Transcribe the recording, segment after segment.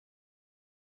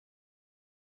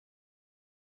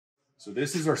So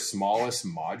this is our smallest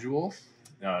module.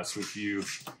 So if you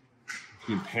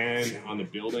can pan on the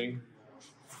building,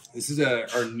 this is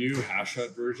our new hash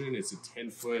hut version. It's a 10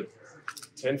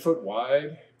 foot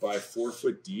wide by 4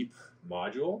 foot deep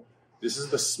module. This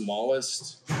is the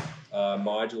smallest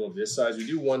module of this size. We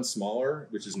do one smaller,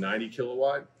 which is 90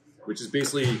 kilowatt, which is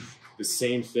basically the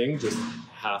same thing, just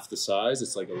half the size.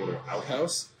 It's like a little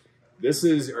outhouse. This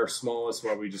is our smallest,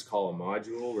 what we just call a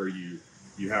module, where you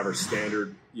have our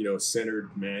standard,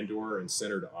 centered man door and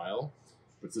centered aisle.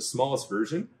 But it's the smallest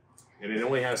version, and it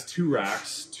only has 2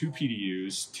 racks, 2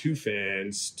 PDUs, 2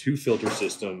 fans, 2 filter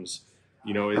systems.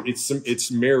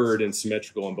 It's mirrored and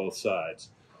symmetrical on both sides.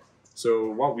 So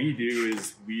what we do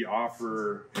is we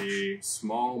offer a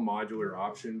small modular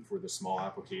option for the small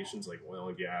applications like oil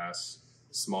and gas,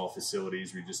 small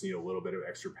facilities where you just need a little bit of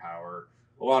extra power.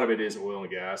 A lot of it is oil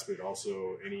and gas, but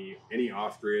also any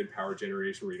off-grid power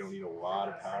generation where you don't need a lot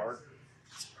of power.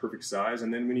 It's a perfect size.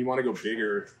 And then when you want to go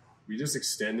bigger, we just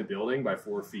extend the building by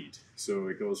 4 feet. So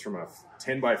it goes from a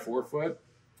 10 by 4 foot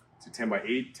to 10 by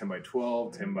 8, 10 by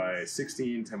 12, 10 by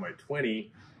 16, 10 by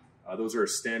 20. Those are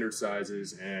standard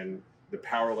sizes, and the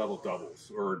power level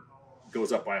doubles or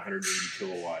goes up by 180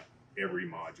 kilowatt every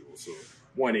module. So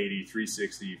 180,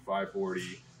 360,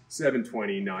 540,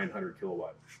 720, 900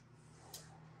 kilowatt.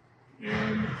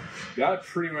 And that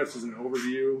pretty much is an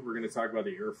overview. We're going to talk about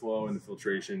the airflow and the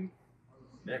filtration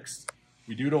next.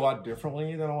 We do it a lot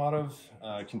differently than a lot of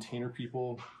container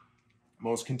people.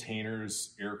 Most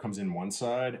containers, air comes in one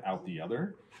side, out the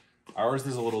other. Ours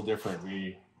is a little different.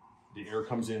 The air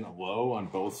comes in low on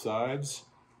both sides,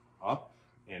 up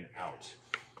and out.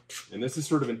 And this is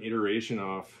sort of an iteration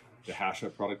of the hash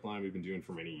hut product line we've been doing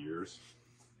for many years.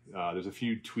 There's a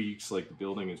few tweaks, like the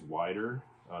building is wider.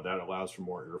 That allows for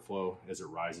more airflow as it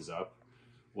rises up,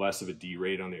 less of a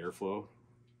D-rate on the airflow.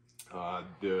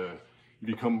 You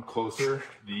become closer,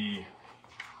 the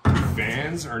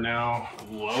fans are now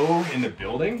low in the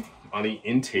building on the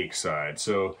intake side.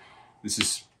 So this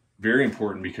is very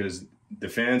important because the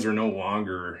fans are no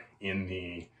longer in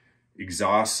the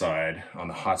exhaust side on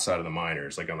the hot side of the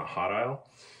miners, like on the hot aisle.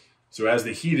 So as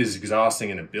the heat is exhausting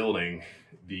in a building,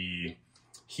 the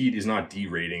heat is not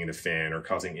derating the fan or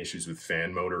causing issues with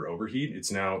fan motor overheat.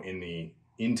 It's now in the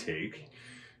intake.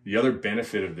 The other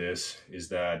benefit of this is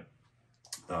that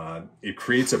it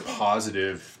creates a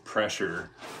positive pressure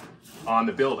on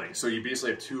the building. So you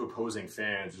basically have 2 opposing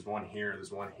fans. There's one here,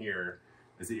 there's one here.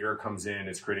 As the air comes in,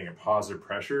 it's creating a positive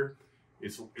pressure.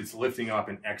 It's lifting up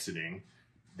and exiting.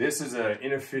 This is an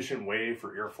inefficient way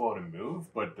for airflow to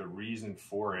move, but the reason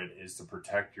for it is to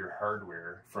protect your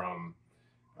hardware from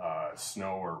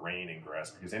snow or rain ingress,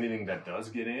 because anything that does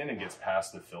get in and gets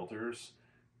past the filters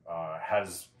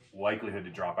has likelihood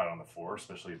to drop out on the floor,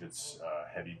 especially if it's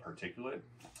heavy particulate.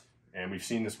 And we've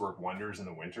seen this work wonders in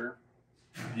the winter.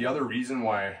 The other reason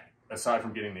why, aside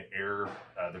from getting the air,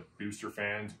 the booster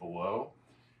fans below,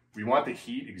 we want the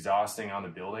heat exhausting on the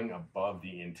building above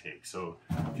the intake. So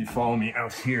if you follow me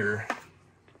out here,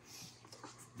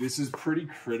 this is pretty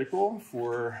critical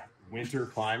for winter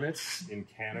climates in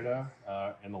Canada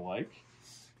and the like.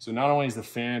 So not only is the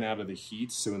fan out of the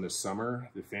heat, so in the summer,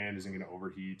 the fan isn't going to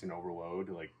overheat and overload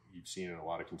like you've seen in a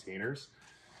lot of containers.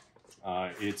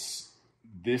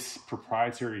 This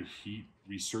proprietary heat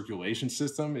recirculation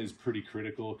system is pretty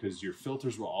critical because your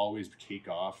filters will always cake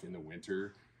off in the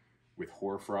winter with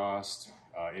hoarfrost.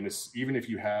 Even if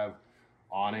you have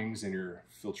awnings and your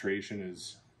filtration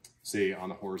is, say, on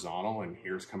the horizontal and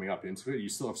air's coming up into it, you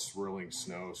still have swirling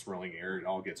snow, swirling air, it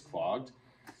all gets clogged.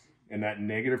 And that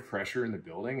negative pressure in the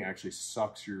building actually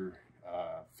sucks your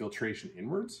filtration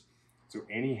inwards. So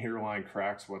any hairline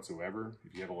cracks whatsoever,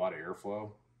 if you have a lot of airflow,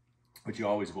 which you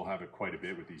always will have it quite a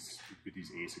bit with these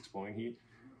ASICs blowing heat,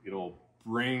 it'll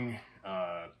bring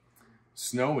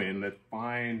snow in, that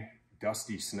fine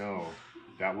dusty snow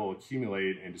that will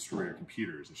accumulate and destroy your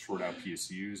computers and short out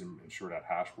PSUs and short out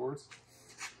hash boards.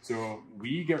 So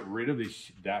we get rid of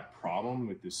that problem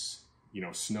with this,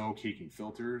 snow caking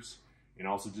filters, and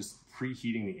also just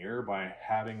preheating the air by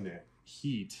having the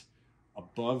heat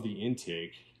above the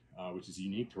intake, which is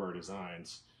unique to our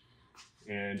designs.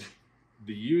 And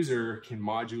the user can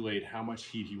modulate how much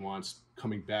heat he wants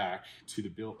coming back to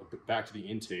the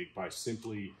intake by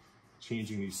simply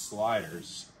changing these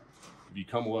sliders. If you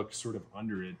come look sort of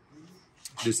under it,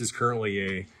 this is currently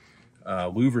a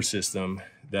louver system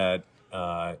that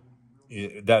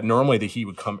normally the heat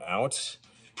would come out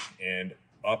and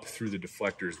up through the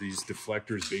deflectors. These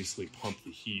deflectors basically pump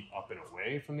the heat up and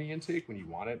away from the intake when you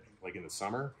want it, like in the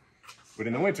summer. But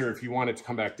in the winter, if you want it to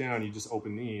come back down, you just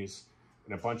open these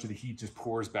and a bunch of the heat just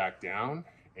pours back down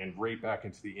and right back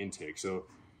into the intake. So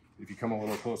if you come a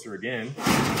little closer again,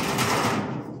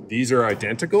 these are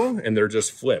identical and they're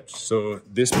just flipped. So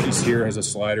this piece here has a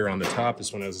slider on the top,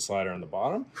 this one has a slider on the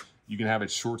bottom. You can have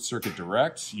it short circuit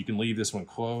direct. You can leave this one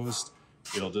closed.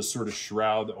 It'll just sort of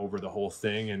shroud over the whole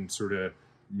thing and sort of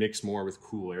mix more with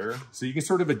cool air. So you can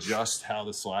sort of adjust how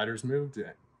the sliders move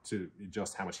to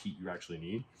adjust how much heat you actually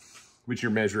need, which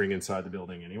you're measuring inside the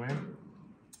building anyway.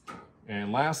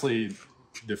 And lastly,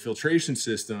 the filtration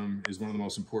system is one of the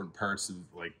most important parts of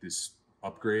like this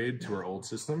upgrade to our old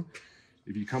system.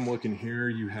 If you come look in here,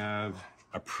 you have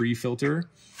a pre-filter.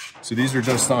 So these are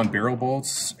just on barrel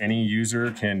bolts. Any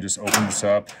user can just open this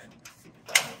up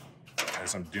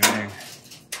as I'm doing,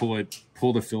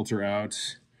 pull the filter out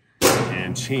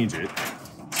and change it.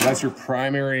 So that's your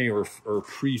primary or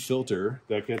pre-filter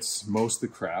that gets most of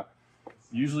the crap.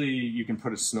 Usually you can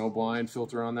put a snowblind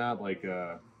filter on that, like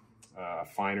a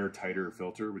finer, tighter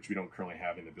filter, which we don't currently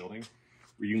have in the building.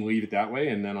 You can leave it that way,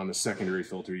 and then on the secondary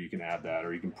filter you can add that,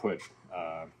 or you can put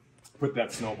that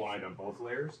snowblind on both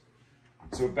layers.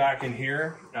 So back in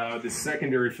here, the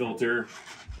secondary filter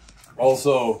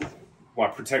also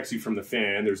what protects you from the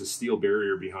fan. There's a steel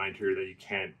barrier behind here that you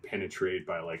can't penetrate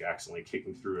by like accidentally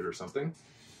kicking through it or something,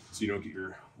 so you don't get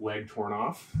your leg torn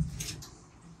off.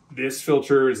 This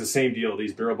filter is the same deal.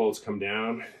 These barrel bolts come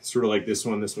down, sort of like this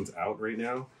one. This one's out right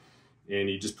now, and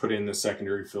you just put in the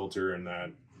secondary filter and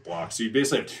that block. So you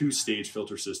basically have two-stage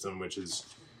filter system, which is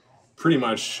pretty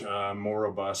much more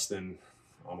robust than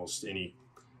almost any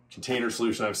container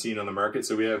solution I've seen on the market.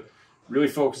 So we have really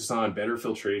focused on better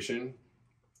filtration,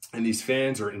 and these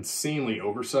fans are insanely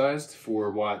oversized for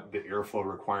what the airflow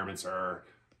requirements are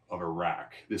of a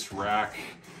rack. This rack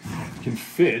can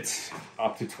fit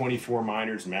up to 24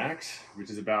 miners max, which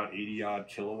is about 80 odd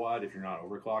kilowatt if you're not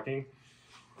overclocking.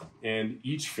 And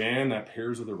each fan that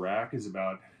pairs with a rack is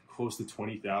about close to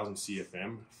 20,000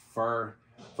 CFM, far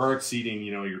exceeding,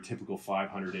 you know, your typical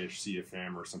 500-ish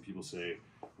CFM, or some people say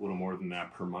a little more than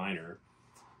that per miner.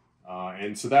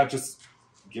 And so that just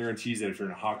guarantees that if you're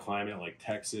in a hot climate like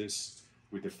Texas,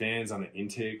 with the fans on the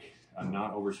intake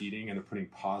not overheating and they're putting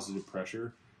positive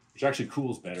pressure, which actually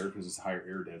cools better because it's higher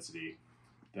air density,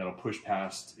 that'll push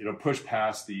past, it'll push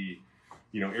past the,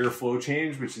 you know, airflow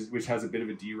change, which has a bit of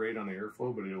a D-rate on the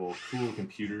airflow, but it will cool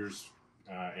computers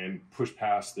and push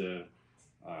past the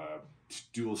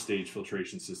dual stage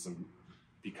filtration system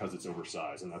because it's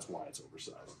oversized, and that's why it's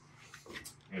oversized.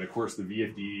 And of course the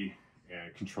VFD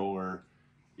controller,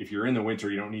 if you're in the winter,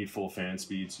 you don't need full fan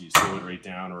speed, so you slow it right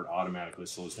down, or it automatically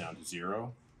slows down to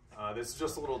 0. This is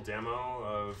just a little demo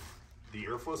of the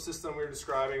airflow system we were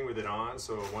describing with it on.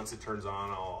 So once it turns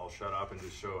on, I'll shut up and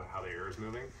just show how the air is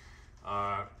moving.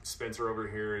 Spencer over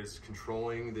here is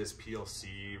controlling this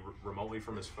PLC remotely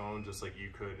from his phone, just like you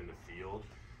could in the field.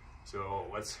 So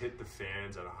let's hit the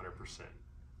fans at 100%.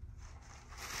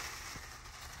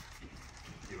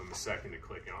 Give them a second to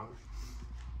click on.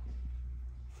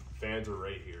 Fans are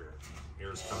right here.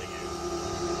 Air's coming in.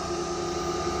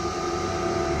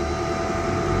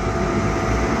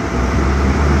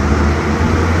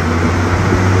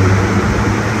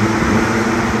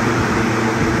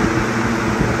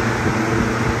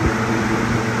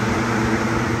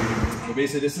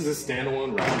 Basically, this is a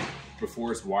standalone rack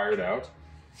before it's wired out.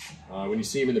 When you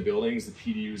see them in the buildings, the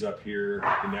PDU's up here,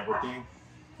 the networking.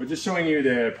 But just showing you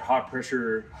the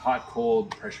hot-cold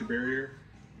pressure barrier.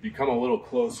 If you come a little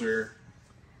closer,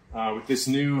 with this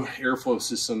new airflow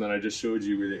system that I just showed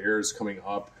you, where the air is coming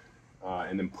up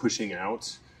and then pushing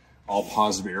out, all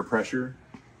positive air pressure.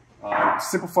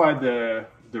 Simplified the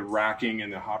racking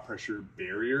and the hot pressure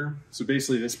barrier. So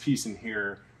basically this piece in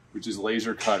here, which is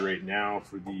laser cut right now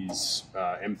for these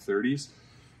M30s.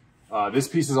 This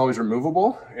piece is always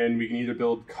removable, and we can either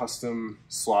build custom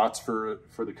slots for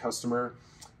the customer,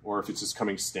 or if it's just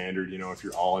coming standard, you know, if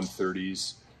you're all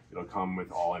M30s, it'll come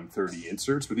with all M30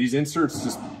 inserts. But these inserts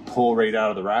just pull right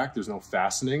out of the rack. There's no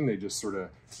fastening. They just sort of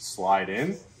slide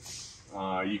in.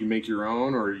 You can make your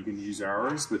own, or you can use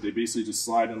ours, but they basically just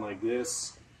slide in like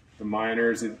this. The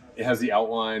miners, it has the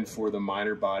outline for the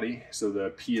miner body. So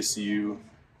the PSU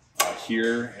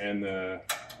here and the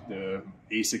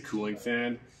ASIC cooling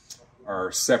fan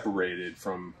are separated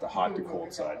from the hot to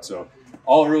cold side. So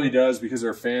all it really does, because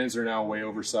our fans are now way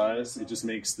oversized, it just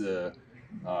makes the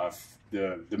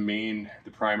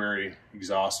primary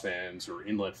exhaust fans, or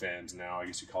inlet fans now, I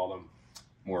guess you call them,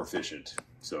 more efficient.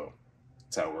 So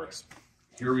that's how it works.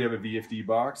 Here we have a VFD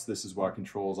box. This is what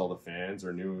controls all the fans,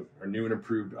 our new and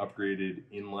improved upgraded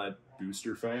inlet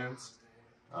booster fans.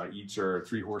 Each are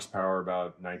 3 horsepower,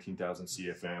 about 19,000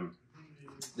 CFM.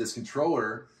 This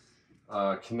controller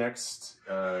connects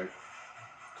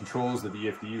controls the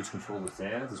VFD, which controls the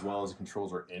fans, as well as it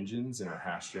controls our engines and our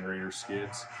hash generator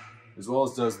skids, as well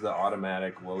as does the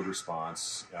automatic load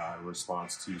response in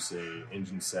response to, say,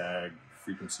 engine sag,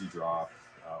 frequency drop,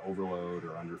 overload, or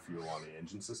underfuel on the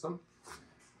engine system.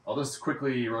 I'll just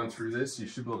quickly run through this. You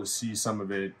should be able to see some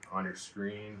of it on your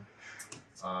screen.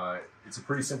 It's a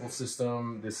pretty simple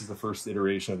system. This is the first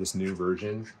iteration of this new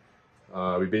version.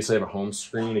 We basically have a home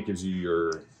screen. It gives you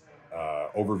your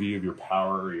overview of your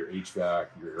power, your HVAC,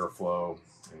 your airflow,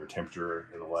 and your temperature,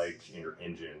 and the like, and your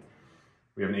engine.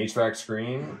 We have an HVAC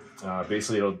screen.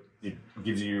 Basically, it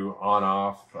gives you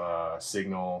on-off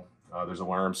signal. There's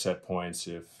alarm set points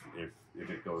if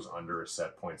it goes under a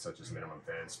set point, such as minimum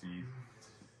fan speed.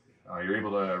 You're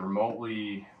able to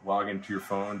remotely log into your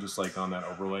phone, just like on that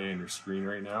overlay on your screen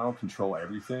right now, control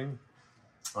everything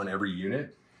on every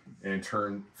unit, and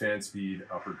turn fan speed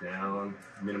up or down,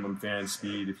 minimum fan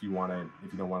speed if you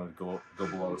don't want to go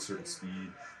below a certain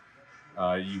speed.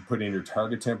 You put in your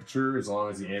target temperature as long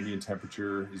as the ambient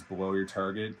temperature is below your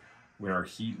target. When our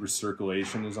heat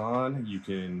recirculation is on,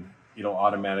 it'll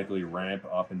automatically ramp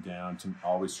up and down to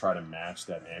always try to match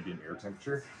that ambient air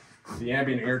temperature. The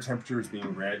ambient air temperature is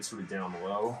being read sort of down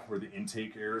below where the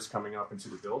intake air is coming up into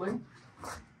the building.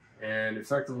 And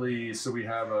effectively, so we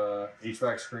have a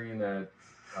HVAC screen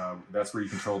that's where you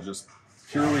control just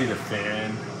purely the fan,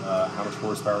 how much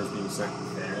horsepower is being sent to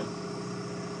the fan.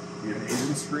 We have an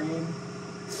engine screen,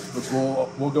 which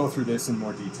we'll go through this in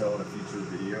more detail in a future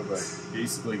video, but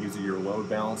basically gives you your load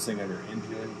balancing on your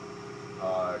engine,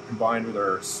 combined with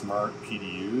our smart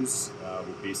PDUs,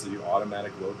 with basically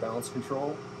automatic load balance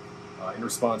control in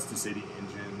response to, say, the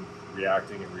engine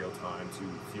reacting in real time to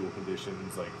fuel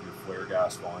conditions like your flare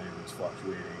gas volume is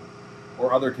fluctuating,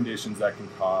 or other conditions that can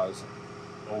cause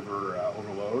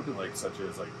overload, such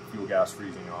as fuel gas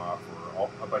freezing off, or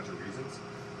a bunch of reasons.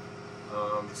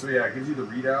 So yeah, it gives you the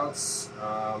readouts.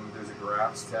 There's a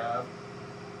graphs tab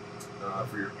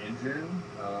for your engine.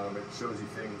 It shows you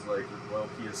things like your oil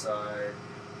PSI,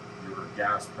 your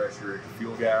gas pressure, your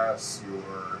fuel gas,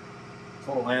 your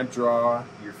total amp draw,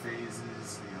 your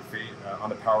phases, on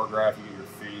the power graph you get your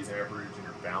phase amperage and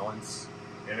your balance,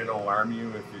 and it'll alarm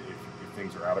you if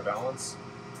things are out of balance.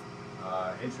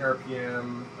 Engine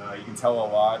RPM, you can tell a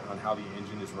lot on how the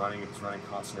engine is running. If it's running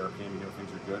constant RPM, you know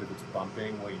things are good. If it's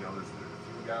bumping, well, you know there's a bit of a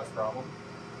fuel gas problem.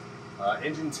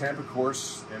 Engine temp, of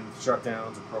course, and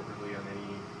shutdowns appropriately on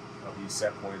any of these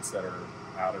set points that are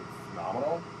out of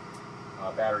nominal.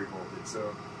 Battery voltage.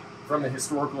 So from the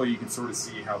historical, you can sort of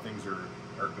see how things are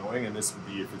going, and this would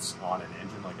be if it's on an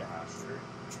engine like a hash generator.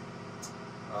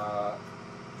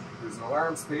 There's an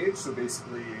alarms page, so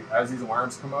basically as these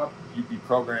alarms come up, you'd be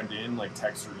programmed in like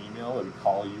text or email. It would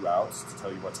call you out to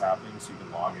tell you what's happening, so you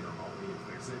can log in remotely and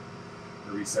fix it,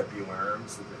 or reset the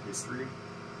alarms with the history.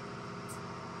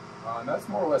 And that's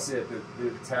more or less it.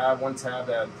 One tab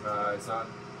that is not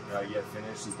yet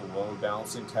finished is the load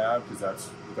balancing tab, because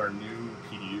that's with our new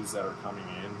PDUs that are coming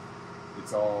in.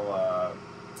 It's all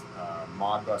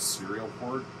Modbus serial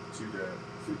port to the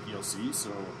PLC,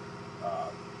 so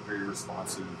very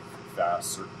responsive,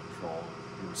 fast circuit control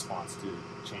in response to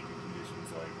changing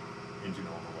conditions like engine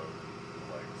overload and the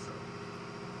like. So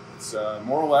it's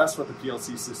more or less what the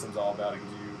PLC system's all about. It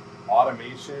gives you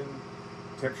automation,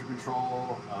 temperature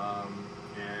control,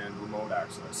 and remote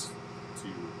access to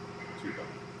them.